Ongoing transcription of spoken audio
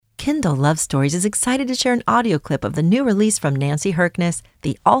Kindle Love Stories is excited to share an audio clip of the new release from Nancy Herkness,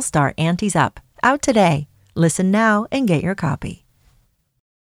 The All-Star Ante's Up, out today. Listen now and get your copy.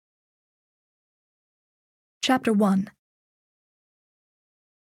 Chapter 1.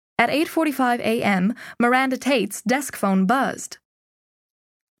 At 8:45 a.m., Miranda Tate's desk phone buzzed.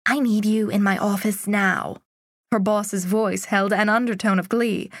 "I need you in my office now." Her boss's voice held an undertone of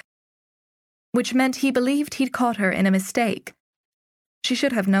glee, which meant he believed he'd caught her in a mistake. She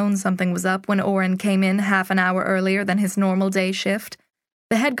should have known something was up when Orrin came in half an hour earlier than his normal day shift.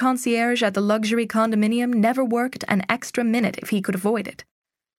 The head concierge at the luxury condominium never worked an extra minute if he could avoid it.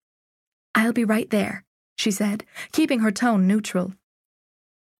 "I'll be right there," she said, keeping her tone neutral.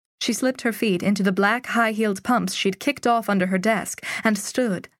 She slipped her feet into the black high-heeled pumps she'd kicked off under her desk and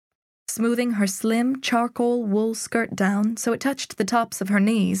stood, smoothing her slim charcoal wool skirt down so it touched the tops of her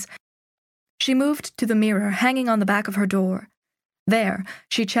knees. She moved to the mirror hanging on the back of her door. There,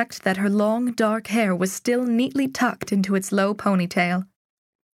 she checked that her long, dark hair was still neatly tucked into its low ponytail.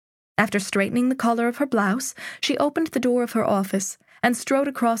 After straightening the collar of her blouse, she opened the door of her office and strode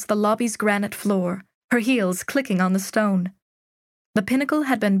across the lobby's granite floor, her heels clicking on the stone. The pinnacle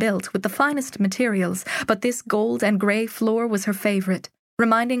had been built with the finest materials, but this gold and gray floor was her favorite,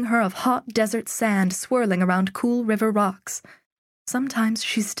 reminding her of hot desert sand swirling around cool river rocks. Sometimes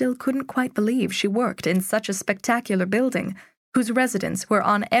she still couldn't quite believe she worked in such a spectacular building, whose residents were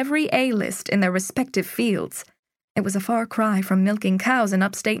on every A-list in their respective fields. It was a far cry from milking cows in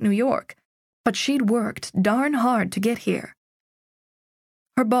upstate New York, but she'd worked darn hard to get here.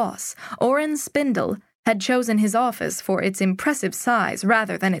 Her boss, Orrin Spindle, had chosen his office for its impressive size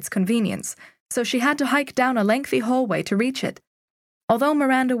rather than its convenience, so she had to hike down a lengthy hallway to reach it. Although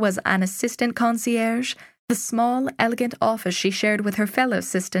Miranda was an assistant concierge, the small, elegant office she shared with her fellow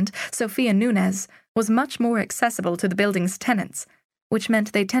assistant, Sophia Nunez, was much more accessible to the building's tenants, which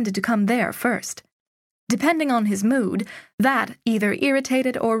meant they tended to come there first. Depending on his mood, that either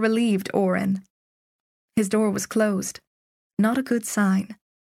irritated or relieved Orrin. His door was closed. Not a good sign.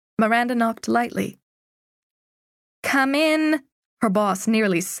 Miranda knocked lightly. "Come in," her boss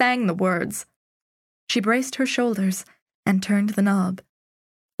nearly sang the words. She braced her shoulders and turned the knob.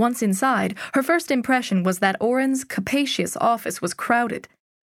 Once inside, her first impression was that Orrin's capacious office was crowded.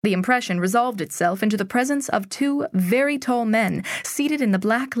 The impression resolved itself into the presence of two very tall men seated in the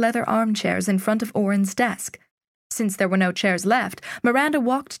black leather armchairs in front of Orrin's desk. Since there were no chairs left, Miranda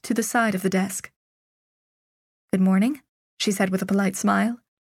walked to the side of the desk. "Good morning," she said with a polite smile.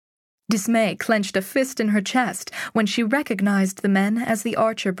 Dismay clenched a fist in her chest when she recognized the men as the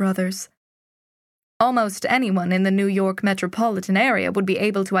Archer brothers. Almost anyone in the New York metropolitan area would be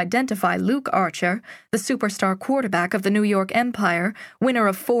able to identify Luke Archer, the superstar quarterback of the New York Empire, winner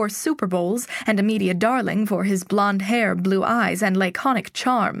of 4 Super Bowls and a media darling for his blonde hair, blue eyes, and laconic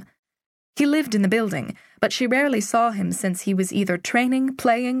charm. He lived in the building, but she rarely saw him since he was either training,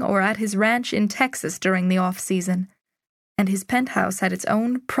 playing, or at his ranch in Texas during the off-season. And his penthouse had its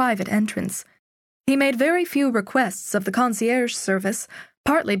own private entrance. He made very few requests of the concierge service,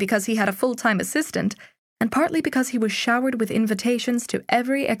 partly because he had a full-time assistant, and partly because he was showered with invitations to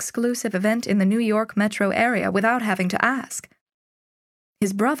every exclusive event in the New York metro area without having to ask.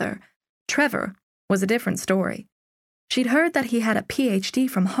 His brother, Trevor, was a different story. She'd heard that he had a PhD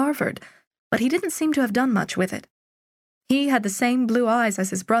from Harvard, but he didn't seem to have done much with it. He had the same blue eyes as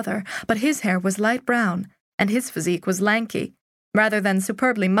his brother, but his hair was light brown, and his physique was lanky, rather than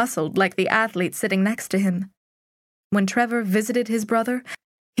superbly muscled like the athlete sitting next to him. When Trevor visited his brother,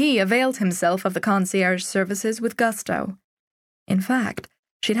 he availed himself of the concierge services with gusto. In fact,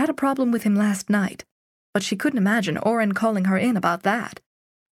 she'd had a problem with him last night, but she couldn't imagine Orrin calling her in about that.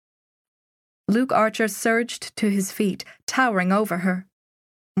 Luke Archer surged to his feet, towering over her.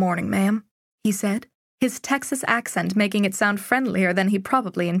 "Morning, ma'am," he said, his Texas accent making it sound friendlier than he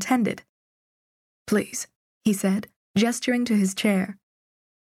probably intended. "Please," he said, gesturing to his chair.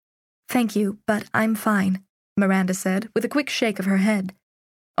 "Thank you, but I'm fine," Miranda said, with a quick shake of her head.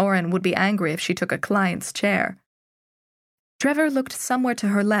 Orrin would be angry if she took a client's chair. Trevor looked somewhere to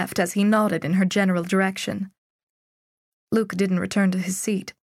her left as he nodded in her general direction. Luke didn't return to his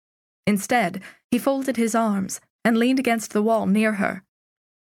seat. Instead, he folded his arms and leaned against the wall near her.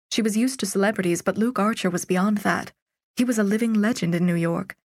 She was used to celebrities, but Luke Archer was beyond that. He was a living legend in New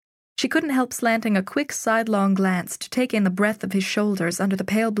York. She couldn't help slanting a quick sidelong glance to take in the breadth of his shoulders under the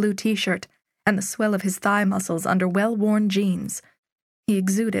pale blue t-shirt and the swell of his thigh muscles under well-worn jeans. He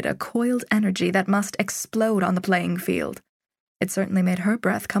exuded a coiled energy that must explode on the playing field. It certainly made her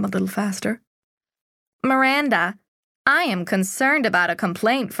breath come a little faster. "Miranda, I am concerned about a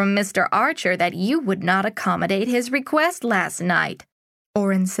complaint from Mr. Archer that you would not accommodate his request last night,"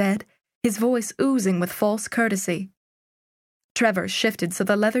 Orrin said, his voice oozing with false courtesy. Trevor shifted so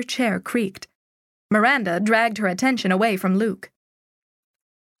the leather chair creaked. Miranda dragged her attention away from Luke.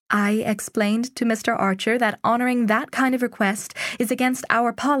 I explained to Mr. Archer that honoring that kind of request is against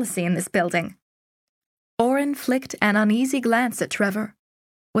our policy in this building. Orrin flicked an uneasy glance at Trevor.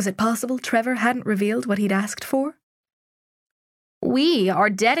 Was it possible Trevor hadn't revealed what he'd asked for? We are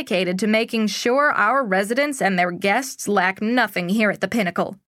dedicated to making sure our residents and their guests lack nothing here at the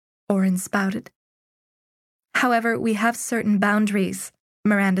Pinnacle, Orrin spouted. However, we have certain boundaries,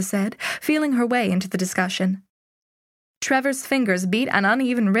 Miranda said, feeling her way into the discussion. Trevor's fingers beat an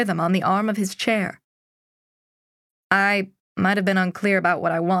uneven rhythm on the arm of his chair. I might have been unclear about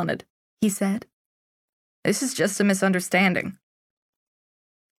what I wanted, he said. This is just a misunderstanding.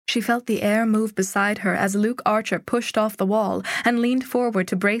 She felt the air move beside her as Luke Archer pushed off the wall and leaned forward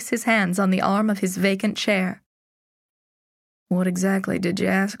to brace his hands on the arm of his vacant chair. What exactly did you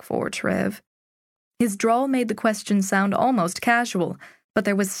ask for, Trev? His drawl made the question sound almost casual, but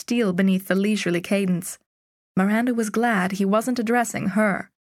there was steel beneath the leisurely cadence. Miranda was glad he wasn't addressing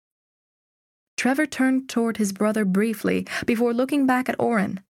her. Trevor turned toward his brother briefly before looking back at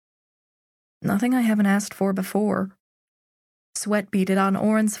Orrin. Nothing I haven't asked for before. Sweat beaded on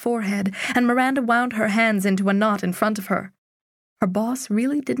Orrin's forehead, and Miranda wound her hands into a knot in front of her. Her boss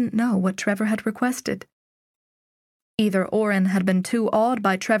really didn't know what Trevor had requested. Either Orrin had been too awed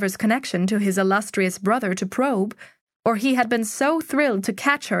by Trevor's connection to his illustrious brother to probe, or he had been so thrilled to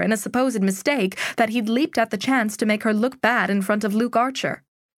catch her in a supposed mistake that he'd leaped at the chance to make her look bad in front of Luke Archer.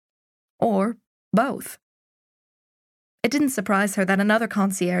 Or both. It didn't surprise her that another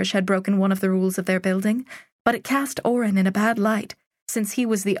concierge had broken one of the rules of their building, but it cast Orrin in a bad light, since he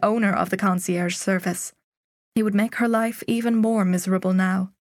was the owner of the concierge service. He would make her life even more miserable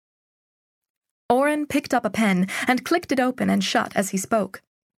now. Orrin picked up a pen and clicked it open and shut as he spoke.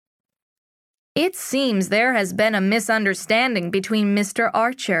 It seems there has been a misunderstanding between Mr.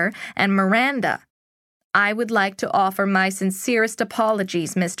 Archer and Miranda. I would like to offer my sincerest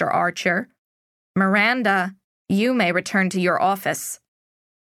apologies, Mr. Archer. Miranda, you may return to your office.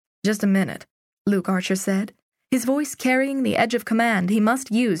 Just a minute, Luke Archer said, his voice carrying the edge of command he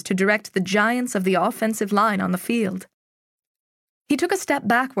must use to direct the giants of the offensive line on the field. He took a step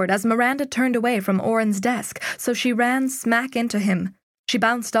backward as Miranda turned away from Orrin's desk, so she ran smack into him. She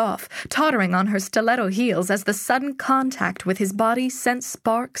bounced off, tottering on her stiletto heels as the sudden contact with his body sent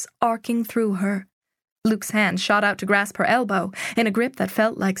sparks arcing through her. Luke's hand shot out to grasp her elbow in a grip that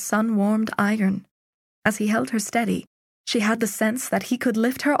felt like sun-warmed iron. As he held her steady, she had the sense that he could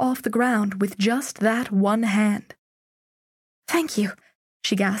lift her off the ground with just that one hand. Thank you,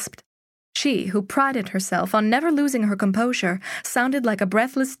 she gasped. She, who prided herself on never losing her composure, sounded like a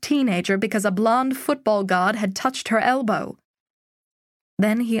breathless teenager because a blonde football god had touched her elbow.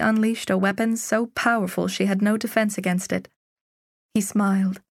 Then he unleashed a weapon so powerful she had no defense against it. He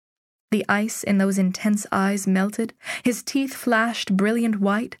smiled. The ice in those intense eyes melted, his teeth flashed brilliant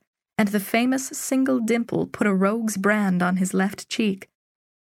white, and the famous single dimple put a rogue's brand on his left cheek.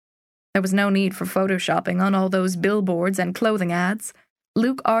 There was no need for photoshopping on all those billboards and clothing ads.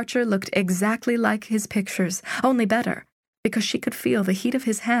 Luke Archer looked exactly like his pictures, only better, because she could feel the heat of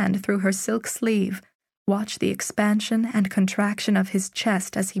his hand through her silk sleeve, watch the expansion and contraction of his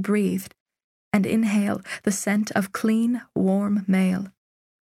chest as he breathed, and inhale the scent of clean, warm mail.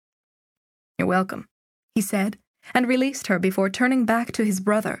 You're welcome, he said, and released her before turning back to his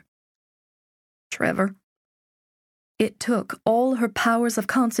brother. Trevor. It took all her powers of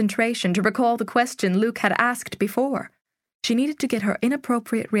concentration to recall the question Luke had asked before. She needed to get her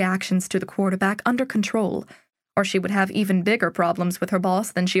inappropriate reactions to the quarterback under control, or she would have even bigger problems with her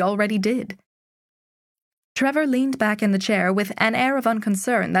boss than she already did. Trevor leaned back in the chair with an air of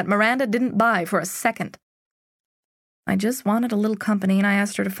unconcern that Miranda didn't buy for a second. I just wanted a little company and I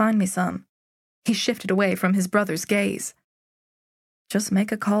asked her to find me some. He shifted away from his brother's gaze. Just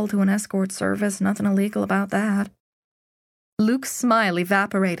make a call to an escort service, nothing illegal about that. Luke's smile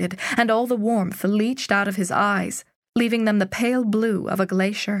evaporated and all the warmth leached out of his eyes, leaving them the pale blue of a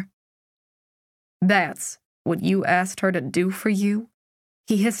glacier. That's what you asked her to do for you?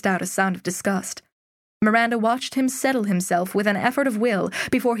 He hissed out a sound of disgust. Miranda watched him settle himself with an effort of will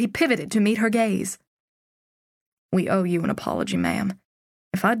before he pivoted to meet her gaze. We owe you an apology, ma'am.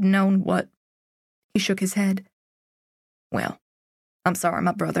 If I'd known what... He shook his head. Well, I'm sorry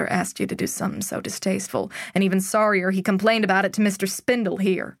my brother asked you to do something so distasteful, and even sorrier he complained about it to Mr. Spindle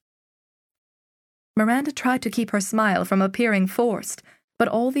here. Miranda tried to keep her smile from appearing forced, but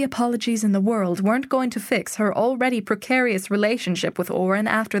all the apologies in the world weren't going to fix her already precarious relationship with Orrin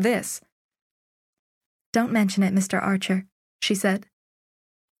after this. Don't mention it, Mr. Archer, she said.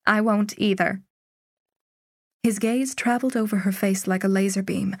 I won't either. His gaze traveled over her face like a laser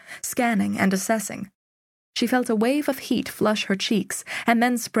beam, scanning and assessing. She felt a wave of heat flush her cheeks and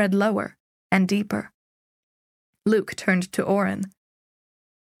then spread lower and deeper. Luke turned to Oren.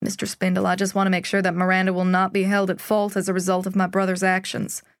 Mr. Spindle, I just want to make sure that Miranda will not be held at fault as a result of my brother's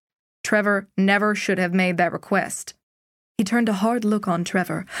actions. Trevor never should have made that request. He turned a hard look on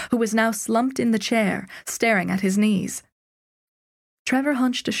Trevor, who was now slumped in the chair, staring at his knees. Trevor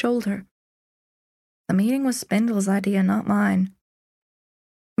hunched a shoulder. The meeting was Spindle's idea, not mine.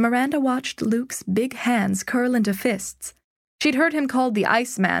 Miranda watched Luke's big hands curl into fists. She'd heard him called the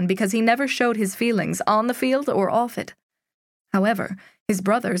Iceman because he never showed his feelings on the field or off it. However, his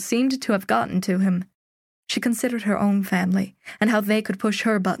brothers seemed to have gotten to him. She considered her own family and how they could push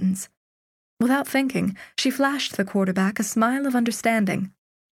her buttons. Without thinking, she flashed the quarterback a smile of understanding.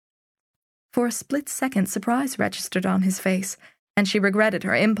 For a split second, surprise registered on his face, and she regretted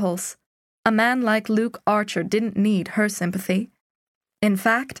her impulse. A man like Luke Archer didn't need her sympathy. In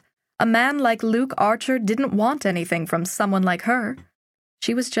fact, a man like Luke Archer didn't want anything from someone like her.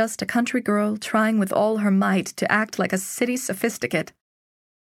 She was just a country girl trying with all her might to act like a city sophisticate.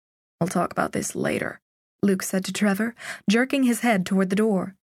 "We'll talk about this later," Luke said to Trevor, jerking his head toward the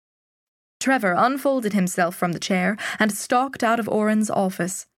door. Trevor unfolded himself from the chair and stalked out of Oren's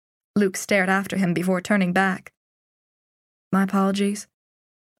office. Luke stared after him before turning back. "My apologies.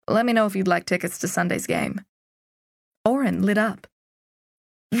 Let me know if you'd like tickets to Sunday's game." Oren lit up.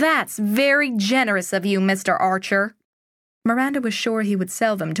 "That's very generous of you, Mr. Archer." Miranda was sure he would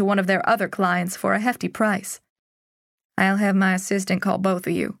sell them to one of their other clients for a hefty price. "I'll have my assistant call both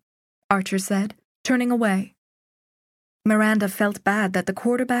of you," Archer said, turning away. Miranda felt bad that the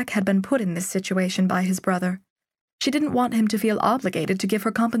quarterback had been put in this situation by his brother. She didn't want him to feel obligated to give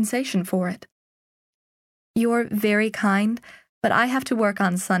her compensation for it. "You're very kind, but I have to work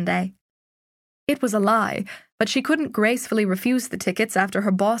on Sunday." It was a lie, but she couldn't gracefully refuse the tickets after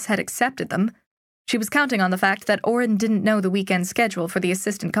her boss had accepted them. She was counting on the fact that Oren didn't know the weekend schedule for the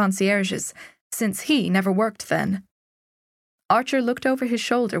assistant concierges, since he never worked then. Archer looked over his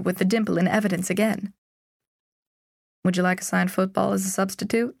shoulder with the dimple in evidence again. "Would you like assigned football as a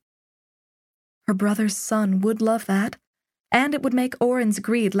substitute?" Her brother's son would love that, and it would make Oren's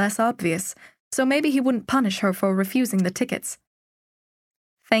greed less obvious, so maybe he wouldn't punish her for refusing the tickets.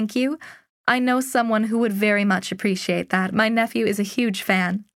 "Thank you. I know someone who would very much appreciate that. My nephew is a huge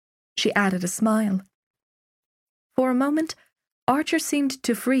fan," she added a smile. For a moment, Archer seemed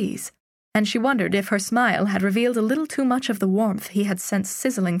to freeze, and she wondered if her smile had revealed a little too much of the warmth he had sensed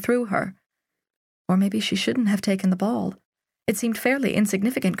sizzling through her. Or maybe she shouldn't have taken the ball. It seemed fairly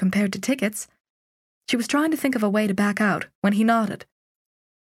insignificant compared to tickets. She was trying to think of a way to back out when he nodded.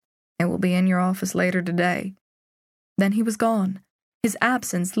 "It will be in your office later today." Then he was gone, his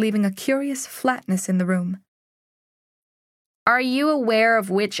absence leaving a curious flatness in the room. "Are you aware of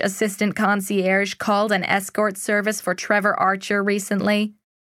which assistant concierge called an escort service for Trevor Archer recently?"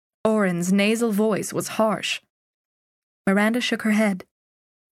 Oren's nasal voice was harsh. Miranda shook her head.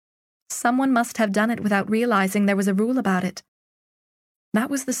 Someone must have done it without realizing there was a rule about it. That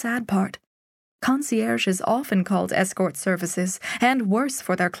was the sad part. Concierges often called escort services, and worse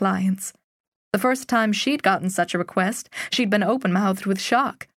for their clients. The first time she'd gotten such a request, she'd been open-mouthed with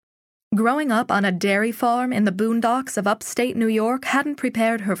shock. Growing up on a dairy farm in the boondocks of upstate New York hadn't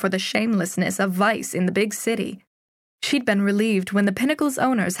prepared her for the shamelessness of vice in the big city. She'd been relieved when the Pinnacle's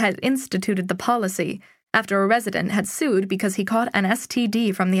owners had instituted the policy after a resident had sued because he caught an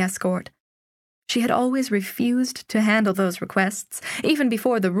STD from the escort. She had always refused to handle those requests, even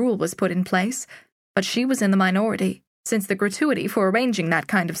before the rule was put in place, but she was in the minority, since the gratuity for arranging that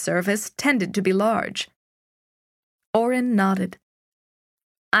kind of service tended to be large. Oren nodded.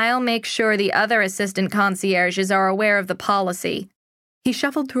 "I'll make sure the other assistant concierges are aware of the policy." He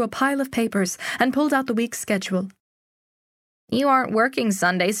shuffled through a pile of papers and pulled out the week's schedule. "You aren't working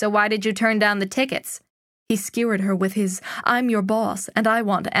Sunday, so why did you turn down the tickets?" He skewered her with his "I'm your boss and I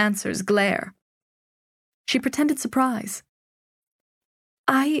want answers" glare. She pretended surprise.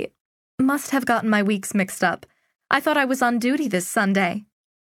 "I must have gotten my weeks mixed up. I thought I was on duty this Sunday."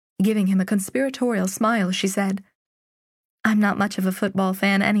 Giving him a conspiratorial smile, she said, "I'm not much of a football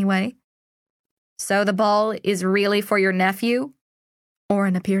fan anyway." "So the ball is really for your nephew?"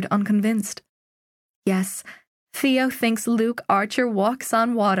 Oren appeared unconvinced. "Yes, Theo thinks Luke Archer walks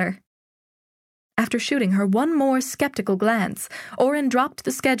on water." After shooting her one more skeptical glance, Oren dropped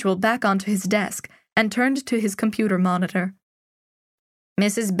the schedule back onto his desk and turned to his computer monitor.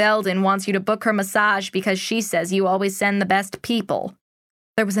 "Mrs. Belden wants you to book her massage because she says you always send the best people."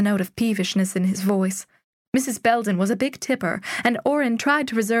 There was a note of peevishness in his voice. Mrs. Belden was a big tipper, and Orrin tried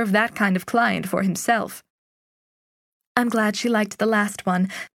to reserve that kind of client for himself. "I'm glad she liked the last one.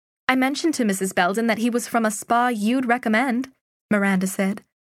 I mentioned to Mrs. Belden that he was from a spa you'd recommend," Miranda said,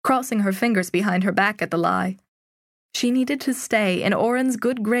 crossing her fingers behind her back at the lie. She needed to stay in Orrin's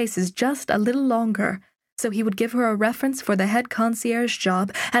good graces just a little longer, so he would give her a reference for the head concierge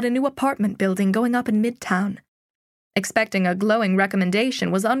job at a new apartment building going up in Midtown. Expecting a glowing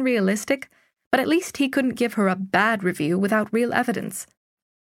recommendation was unrealistic, but at least he couldn't give her a bad review without real evidence.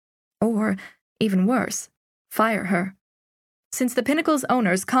 Or, even worse, fire her. Since the Pinnacle's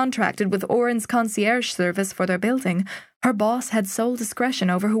owners contracted with Orrin's concierge service for their building, her boss had sole discretion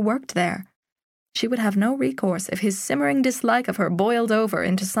over who worked there. She would have no recourse if his simmering dislike of her boiled over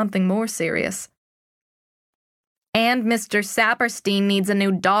into something more serious. "And Mr. Saperstein needs a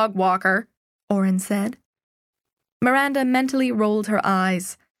new dog walker," Orrin said. Miranda mentally rolled her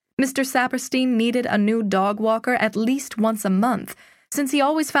eyes. Mr. Saperstein needed a new dog walker at least once a month, since he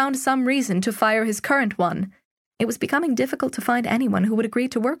always found some reason to fire his current one. It was becoming difficult to find anyone who would agree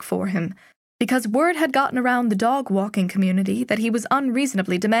to work for him, because word had gotten around the dog-walking community that he was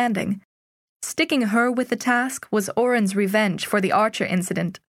unreasonably demanding. Sticking her with the task was Orrin's revenge for the Archer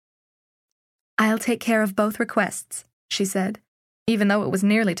incident. "I'll take care of both requests," she said, even though it was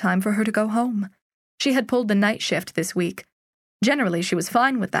nearly time for her to go home. She had pulled the night shift this week. Generally, she was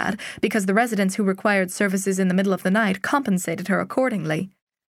fine with that, because the residents who required services in the middle of the night compensated her accordingly.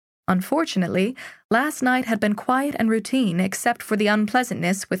 Unfortunately, last night had been quiet and routine except for the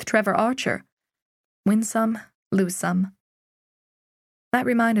unpleasantness with Trevor Archer. Win some, lose some. That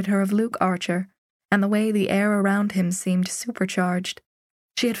reminded her of Luke Archer, and the way the air around him seemed supercharged.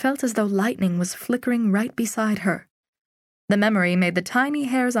 She had felt as though lightning was flickering right beside her. The memory made the tiny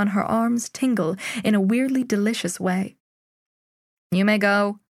hairs on her arms tingle in a weirdly delicious way. "You may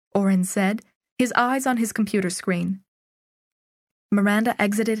go," Orrin said, his eyes on his computer screen. Miranda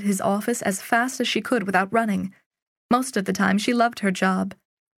exited his office as fast as she could without running. Most of the time, she loved her job.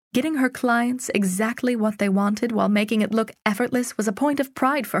 Getting her clients exactly what they wanted while making it look effortless was a point of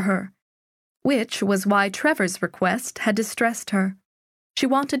pride for her, which was why Trevor's request had distressed her. She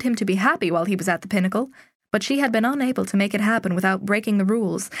wanted him to be happy while he was at the Pinnacle, but she had been unable to make it happen without breaking the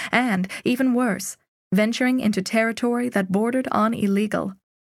rules and, even worse, venturing into territory that bordered on illegal.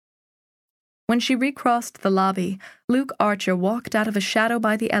 When she recrossed the lobby, Luke Archer walked out of a shadow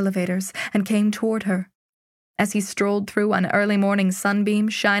by the elevators and came toward her. As he strolled through an early morning sunbeam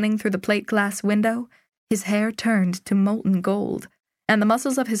shining through the plate glass window, his hair turned to molten gold, and the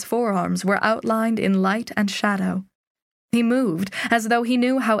muscles of his forearms were outlined in light and shadow. He moved as though he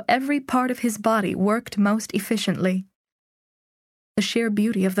knew how every part of his body worked most efficiently. The sheer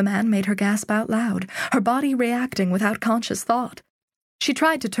beauty of the man made her gasp out loud, her body reacting without conscious thought. She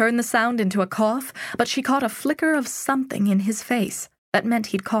tried to turn the sound into a cough, but she caught a flicker of something in his face that meant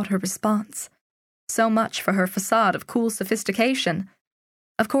he'd caught her response. So much for her facade of cool sophistication.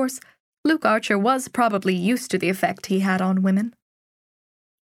 Of course, Luke Archer was probably used to the effect he had on women.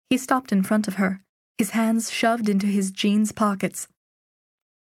 He stopped in front of her, his hands shoved into his jeans pockets.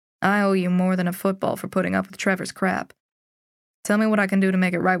 "I owe you more than a football for putting up with Trevor's crap. Tell me what I can do to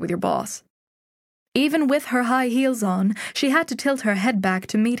make it right with your boss." Even with her high heels on, she had to tilt her head back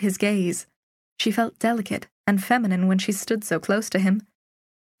to meet his gaze. She felt delicate and feminine when she stood so close to him.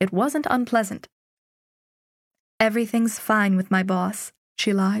 It wasn't unpleasant. "Everything's fine with my boss,"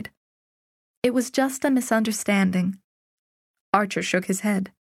 she lied. "It was just a misunderstanding." Archer shook his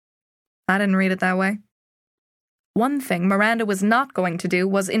head. "I didn't read it that way." One thing Miranda was not going to do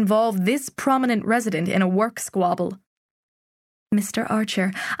was involve this prominent resident in a work squabble. "Mr.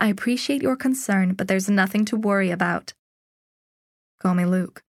 Archer, I appreciate your concern, but there's nothing to worry about." "Call me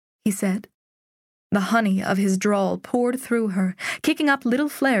Luke," he said. The honey of his drawl poured through her, kicking up little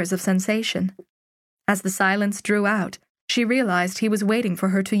flares of sensation. As the silence drew out, she realized he was waiting for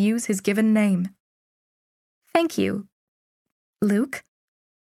her to use his given name. "Thank you, Luke."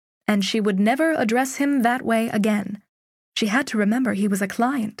 And she would never address him that way again. She had to remember he was a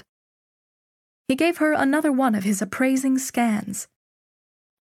client. He gave her another one of his appraising scans.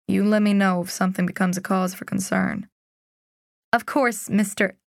 "You let me know if something becomes a cause for concern." "Of course,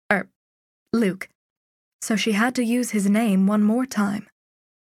 Mr. Luke." So she had to use his name one more time.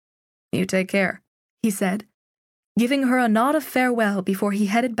 "You take care," he said, giving her a nod of farewell before he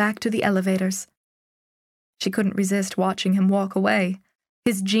headed back to the elevators. She couldn't resist watching him walk away.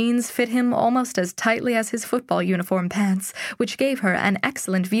 His jeans fit him almost as tightly as his football uniform pants, which gave her an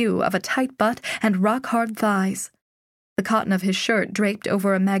excellent view of a tight butt and rock-hard thighs. The cotton of his shirt draped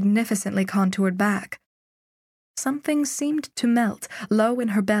over a magnificently contoured back. Something seemed to melt low in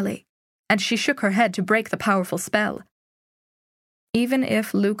her belly, and she shook her head to break the powerful spell. Even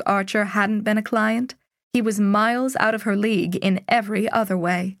if Luke Archer hadn't been a client, he was miles out of her league in every other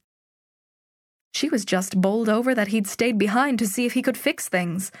way. She was just bowled over that he'd stayed behind to see if he could fix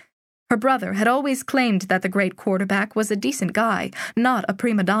things. Her brother had always claimed that the great quarterback was a decent guy, not a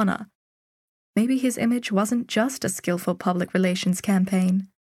prima donna. Maybe his image wasn't just a skillful public relations campaign.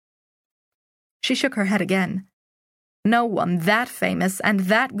 She shook her head again. No one that famous and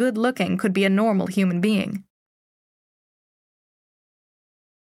that good-looking could be a normal human being.